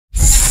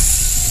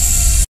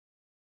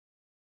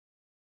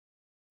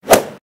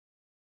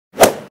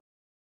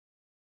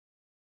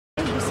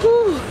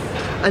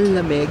Ang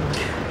lamig.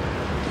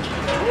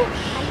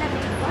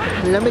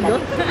 Ang lamig, oh.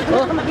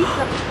 Oh.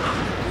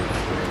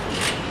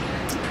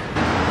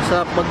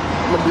 Sarap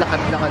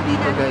maglakad-lakad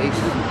dito, guys.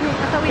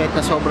 Kahit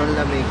na sobrang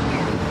lamig.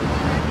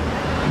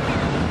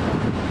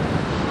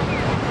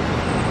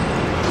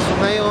 So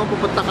ngayon,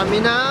 pupunta kami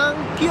ng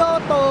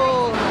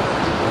Kyoto.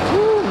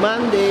 Woo!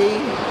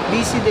 Monday,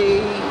 busy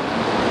day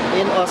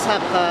in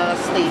Osaka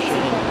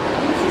Station.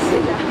 Busy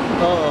sila.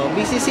 Oo,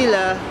 busy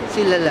sila.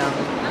 Sila lang.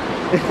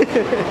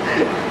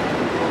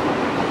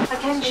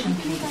 Attention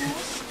please.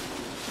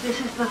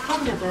 This is the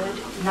Thunderbird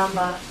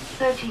number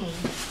 13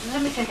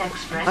 Limited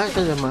Express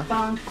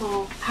bound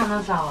for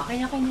Kanazawa.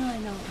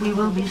 We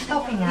will be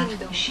stopping at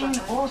Shin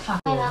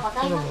Osaka.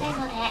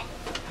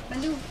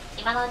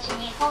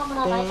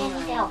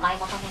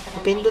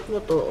 Pindot mo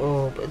to,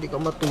 oh, pwede ka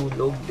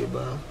matulog,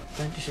 diba?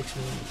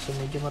 26 minutes, so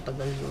medyo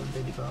matagal yun.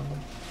 Pwede ka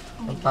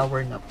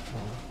mag-power nap.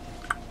 Oh.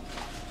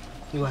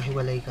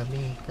 Hiwa-hiwalay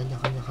kami,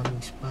 kanya-kanya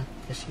kaming spot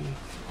kasi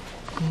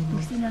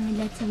gusto namin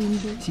lahat sa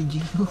window. si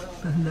Gino,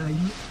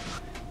 nalayo.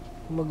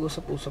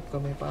 Mag-usap-usap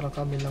kami, parang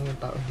kami lang yung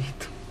tao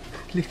dito.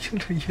 Lecture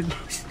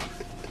realize.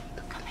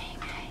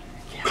 Kamay-ngay.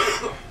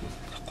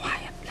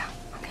 Quiet lang,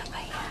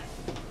 magkakaya.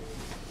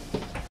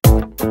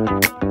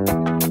 Thank you.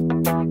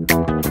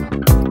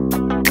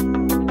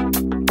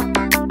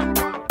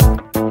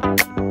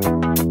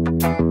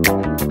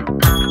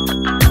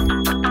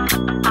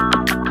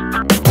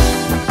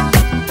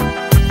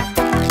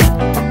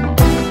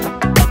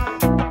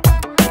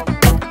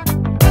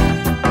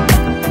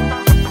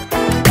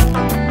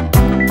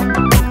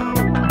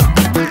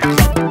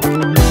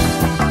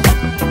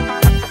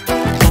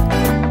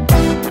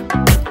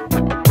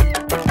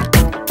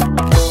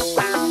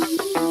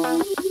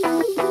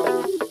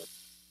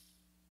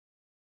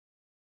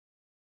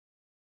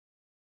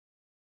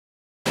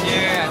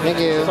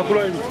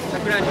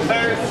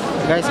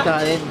 Guys,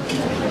 kain.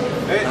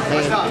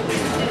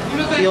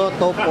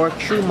 Kyoto pork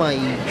shumai.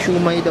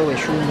 Shumai daw eh,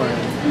 shumai.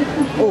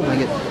 Oh my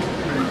god.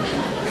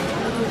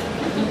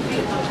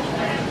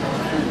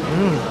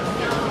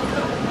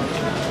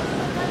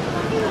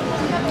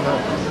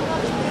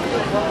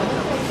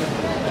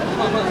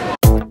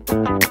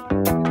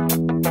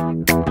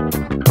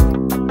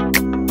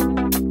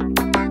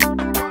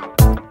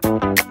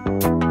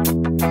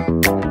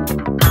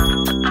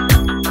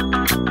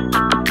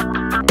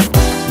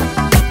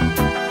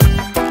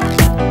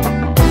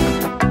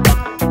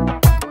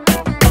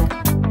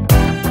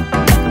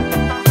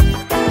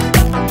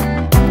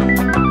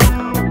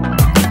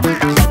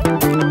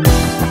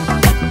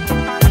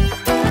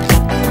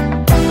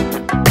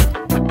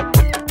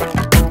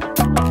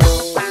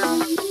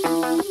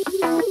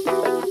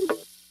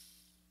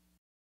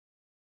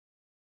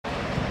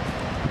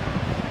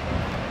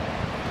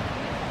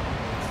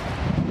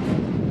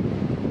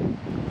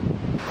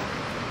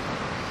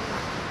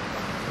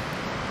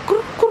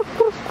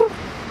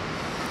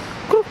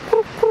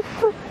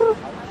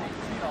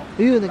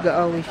 Ayun,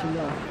 nag-aaway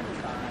sila.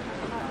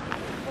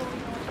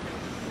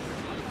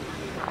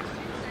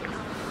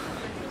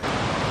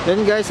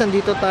 Then guys,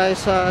 andito tayo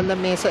sa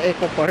Lamesa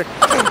Eco Park.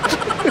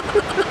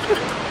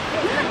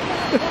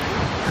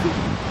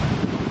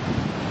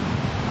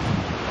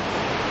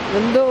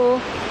 Ganda, oh.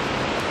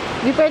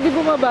 Hindi pwede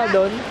bumaba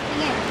doon.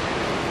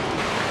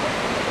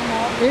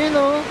 Ayun,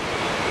 oh.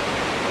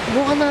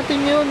 Bukan natin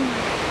yun.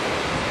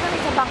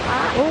 Sa bangka?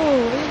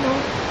 Oo, ayun,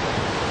 oh.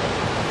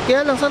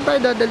 Kaya lang, saan tayo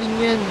dadaling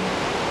yan?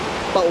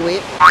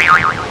 Pauwi.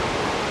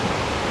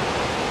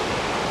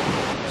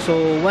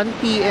 So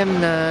 1 PM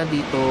na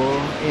dito,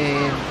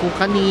 and kung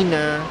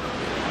kanina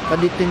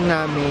paditing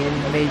namin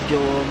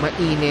medyo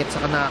mainit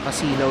saka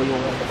nakakasilaw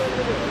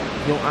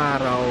yung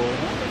araw.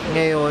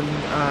 Ngayon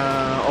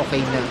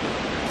okay na.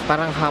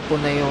 Parang hapon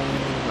na yung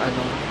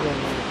yung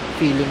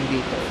feeling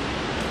dito.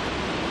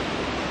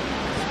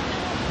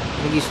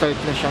 Nag-start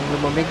na siyang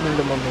lumamig ng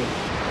lumamig.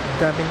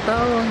 Daming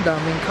tao,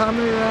 daming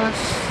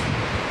cameras.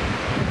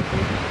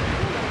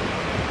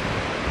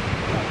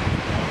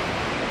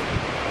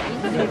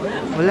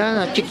 Wala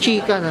na,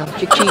 chik-chika na.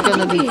 Chik-chika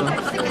na dito.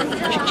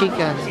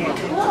 Chik-chika na.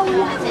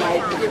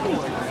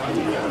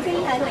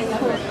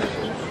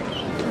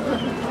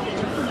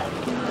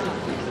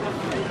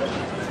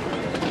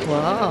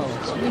 Wow.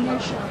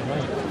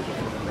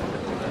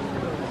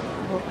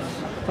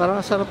 Parang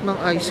sarap ng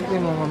ice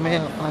cream.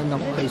 Mamaya kanan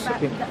ko ice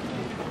cream.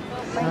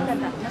 Ha?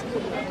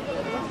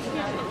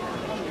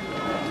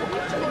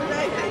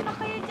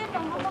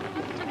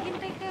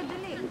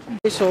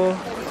 So,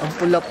 ang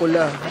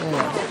pula-pula.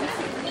 Ayan.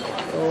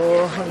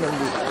 Oh, hanggang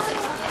dito.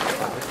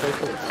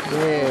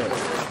 Yeah.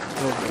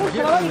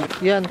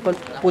 Yan,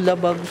 pula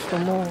ba gusto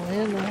mo?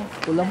 Ayan, oh.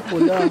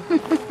 Pulang-pula.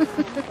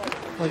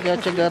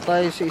 Magkatsaga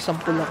tayo sa isang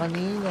pula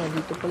kanina.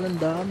 Dito palang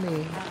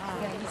dami.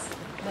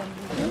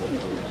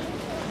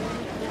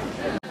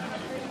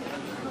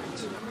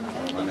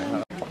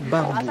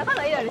 Bamboo.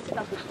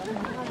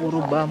 Puro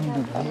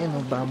bamboo. Ayan,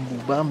 oh.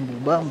 Bamboo, bamboo,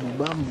 bamboo,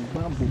 bamboo,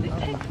 bamboo,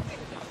 bamboo.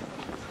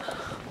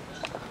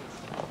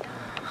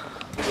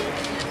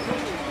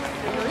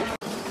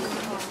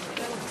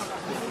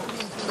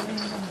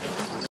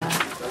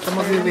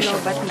 Nag-wish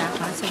ako. Lobat na ako.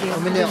 Sabi ko,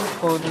 Bumili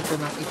ako dito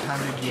ng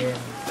 800 yen.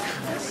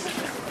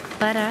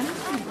 para?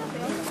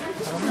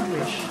 Para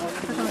mag-wish.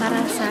 Para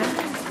sa?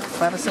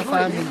 Para sa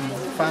family.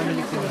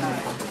 Family ko na.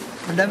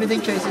 Ang dami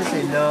din choices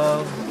eh.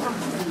 Love,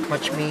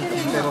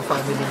 matchmaking, pero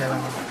family na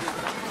lang.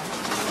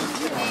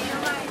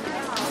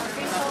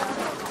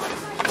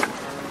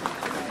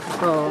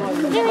 Ito.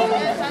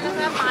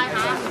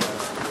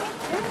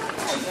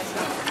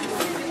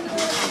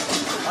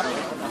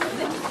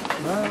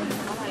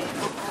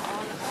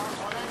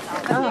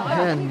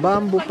 Ayan,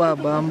 bamboo pa,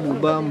 bamboo.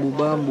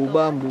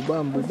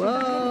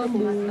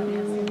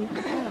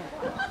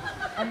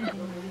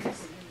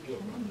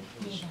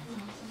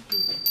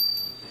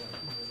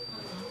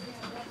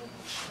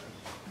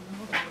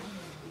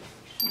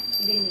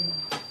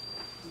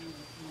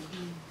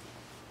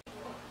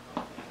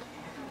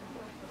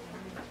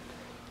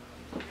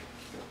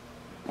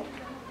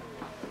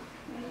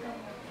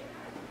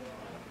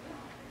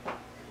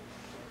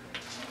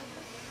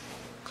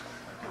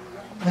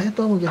 Ay,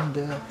 ito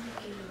maganda.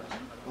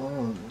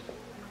 Oh.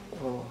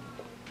 Oh.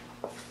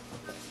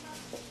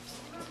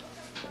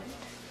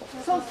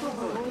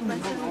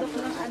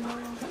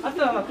 あ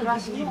とはまあ倉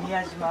敷、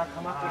宮島、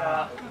鎌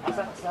倉、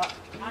浅草。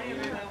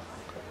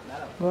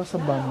 Gawa sa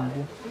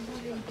bamboo.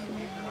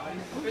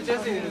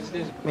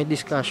 May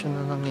discussion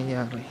na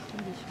nangyayari.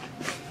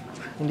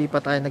 Hindi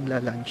pa tayo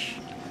nagla-lunch.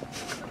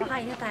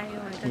 Pakain na tayo.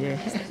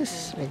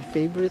 Yes, my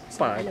favorite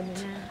part. Alam mo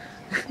na,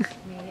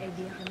 may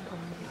idea ka na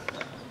kung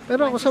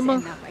Pero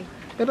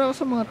ako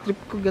sa mga trip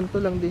ko, ganito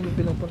lang din yung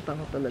pinupunta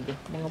ko talaga.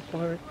 Mga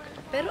park,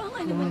 pero ang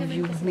ano mo mga naman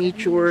view, kasi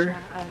nature.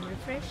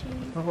 refreshing.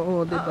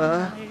 Oo,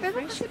 diba? Pero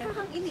kasi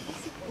parang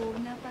iniisip ko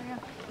na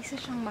parang isa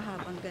siyang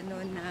mahabang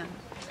gano'n na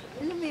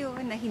alam mo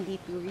yun, na hindi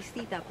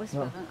touristy tapos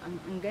Oh. parang ang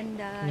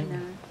ganda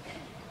na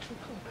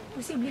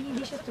Posibleng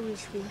hindi siya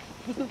touristy.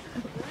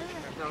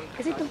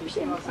 Kasi ito po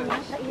siya,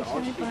 nakaiyak siya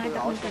ng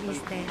pangatak ng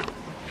turista.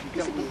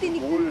 kasi kung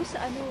tinignan mo sa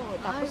ano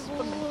tapos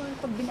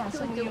pag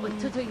binasa mo yung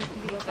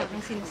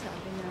parang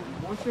sinasabi na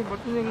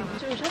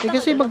Eh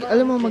kasi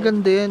alam mo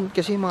maganda yan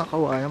kasi mga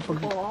kawayan pag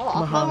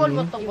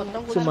mahangin,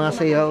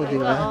 sumasayaw, di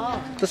ba?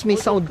 Tapos may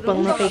sound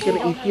pang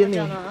nakikreate yan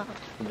eh.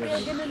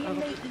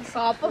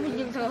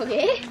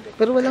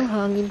 Pero walang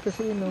hangin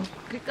kasi, no?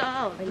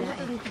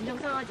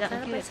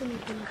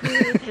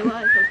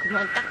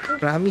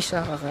 Promise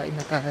kakain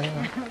na tayo.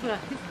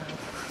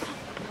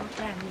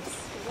 Promise.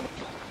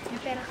 May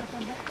pera ka pa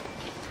ba?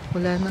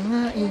 Wala na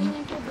nga eh.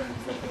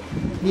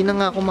 Hindi na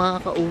nga ako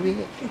makakauwi.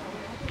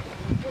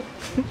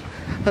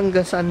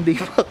 Hanggang Sunday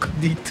pa ako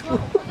dito.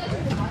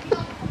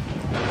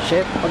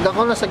 Chef, pag ako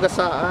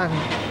nasagasaan,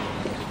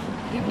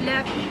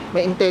 Biblap,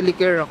 may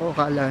IntelliCare ako,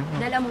 kala nyo.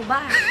 dala mo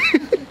ba?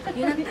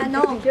 Yun ang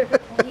tanong.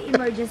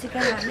 I-emergency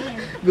ka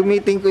namin.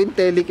 Gumitin ko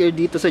IntelliCare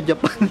dito sa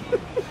Japan.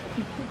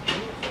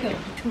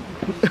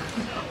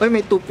 Ay,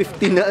 may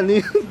 250 na ano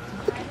yun.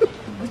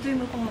 Gusto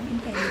mo pang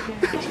mag-intelligent.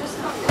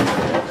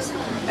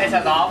 はい、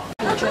さと。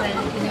 Cultural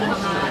yung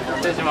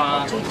mga 失礼し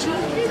ます。 chichi.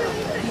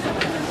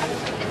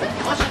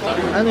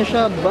 Ano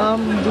siya,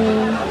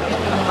 bamboo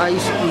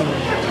ice cream.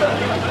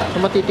 So,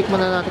 matitikman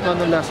na natin kung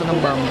ano lasa ng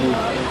bamboo.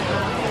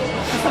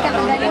 Kasi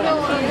kakagaling mo.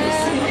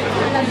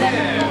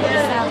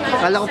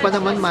 Kala ko pa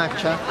naman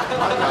matcha.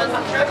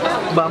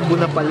 Bamboo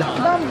na pala.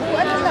 bamboo,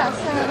 ano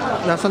lasa?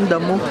 Lasang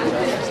damo.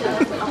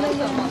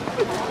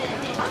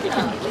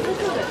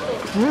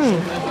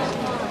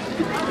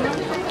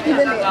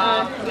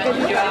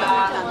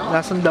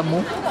 Lasang damo.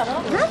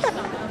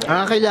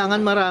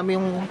 Kailangan marami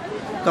yung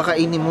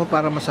kakainin mo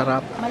para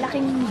masarap.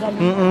 Malaking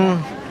galing.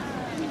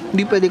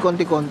 Hindi pwede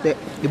konti-konti.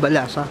 Iba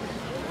lasa.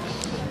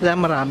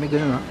 Kailangan marami,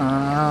 ganun.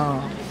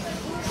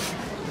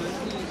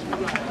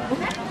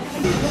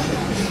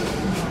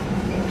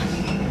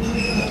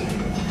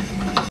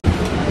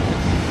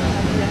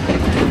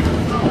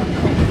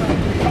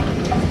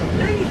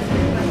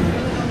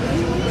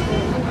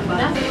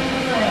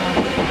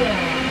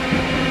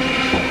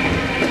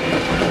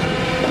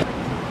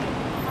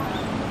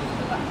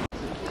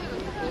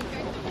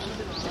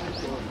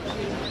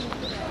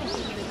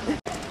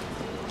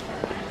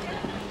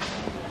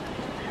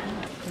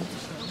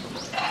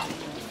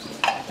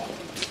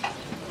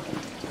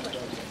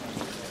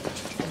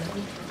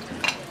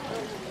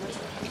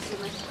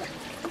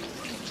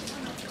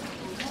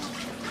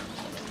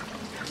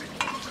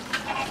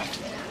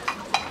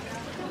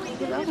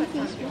 Wala akong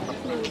Facebook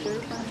uploader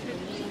pa.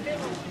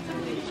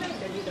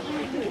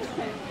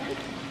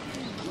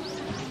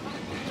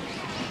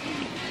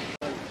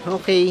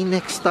 Okay,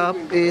 next stop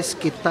is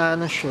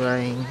Kitano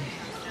Shrine.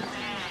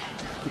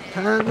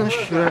 Kitano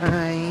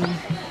Shrine.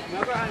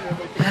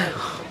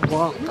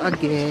 Walk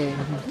again.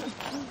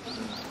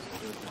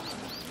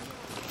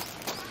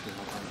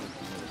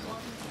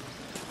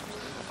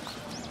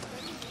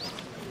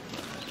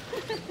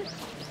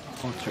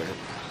 Water.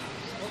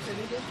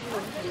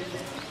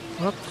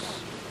 Oops.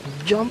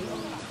 Jump.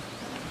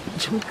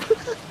 Jump.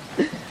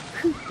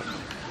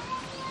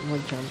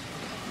 Jump.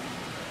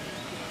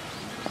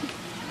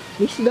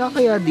 May isda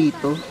kaya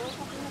dito?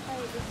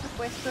 Sa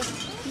pwesto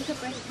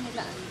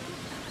nila.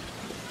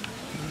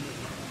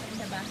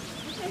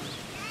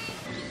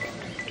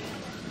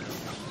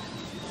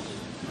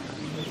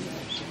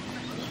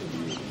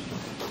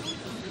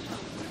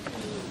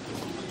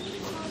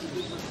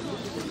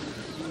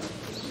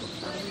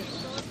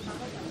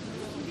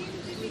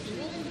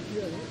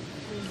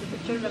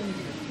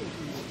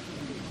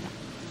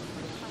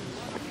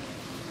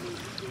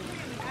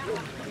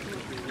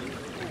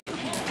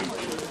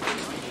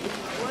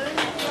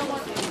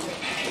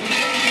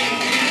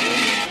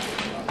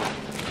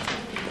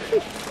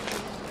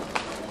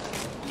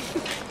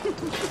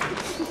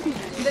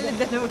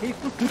 Dala-dala mo.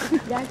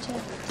 Gotcha.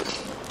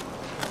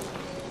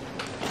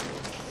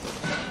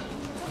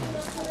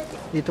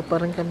 Dito pa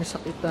rin kami sa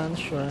Kitan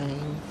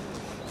Shrine.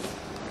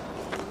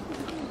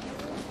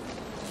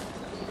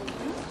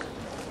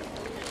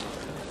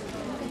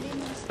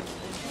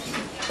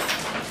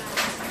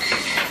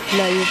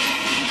 Layo.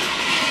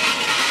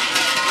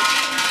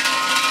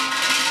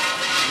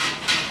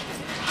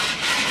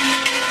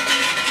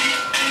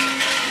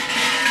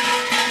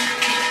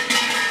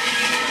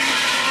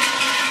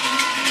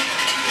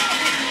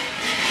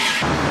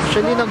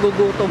 Actually,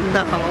 nagugutom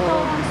na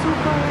ako.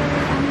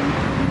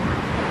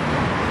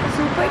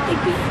 Super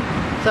tipid.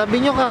 Sabi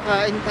nyo,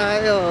 kakain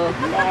tayo.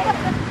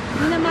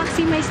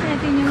 Na-maximize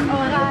natin yung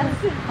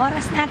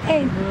oras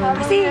natin.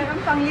 Kasi,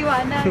 Ang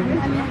pangliwanag.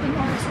 ano natin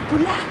oras sa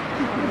pula.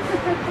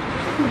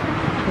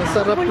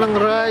 Masarap ng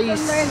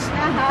rice.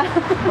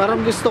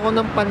 Parang gusto ko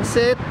ng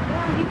pansit.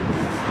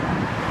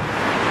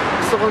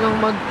 Gusto ko ng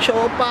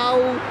mag-chopaw.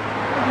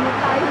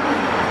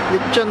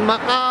 Lechon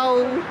Macau.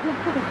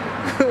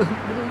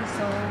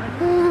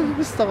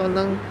 Gusto ko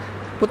ng...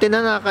 Puti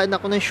na nakain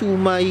ako ng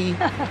shumai.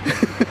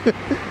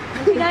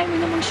 Kinain mo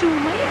namang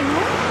shumai,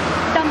 ano?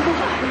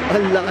 Dambuhan.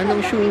 Ang laki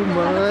ng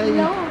shumai.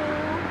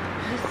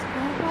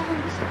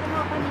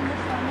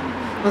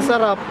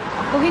 Masarap.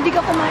 Kung hindi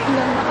ka kumain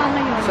lang, baka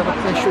ngayon. Masarap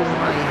ng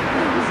shumai.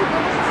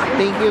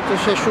 Thank you to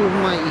sa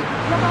shumai.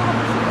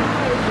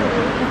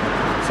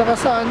 Saka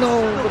sa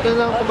ano, puti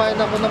na lang kumain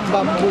ako ng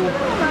bamboo.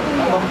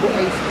 Bamboo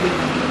ice cream.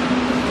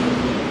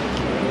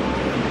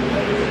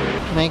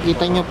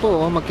 Nakikita nyo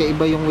po, oh,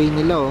 magkaiba yung way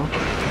nila, oh.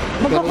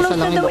 Pero Magko-close isa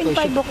lang na daw in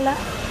location. 5 o'clock.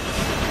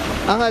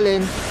 Ang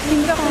alin?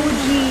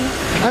 Fuji.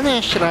 Ano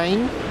yung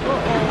shrine?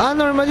 Ah,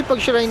 normally pag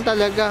shrine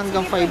talaga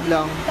hanggang 5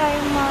 lang.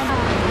 Tayong mga...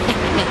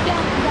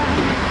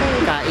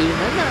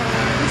 Kainan na.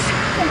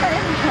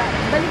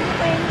 Balik mo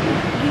tayo ng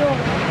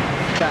Kyoto.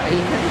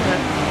 Kainan.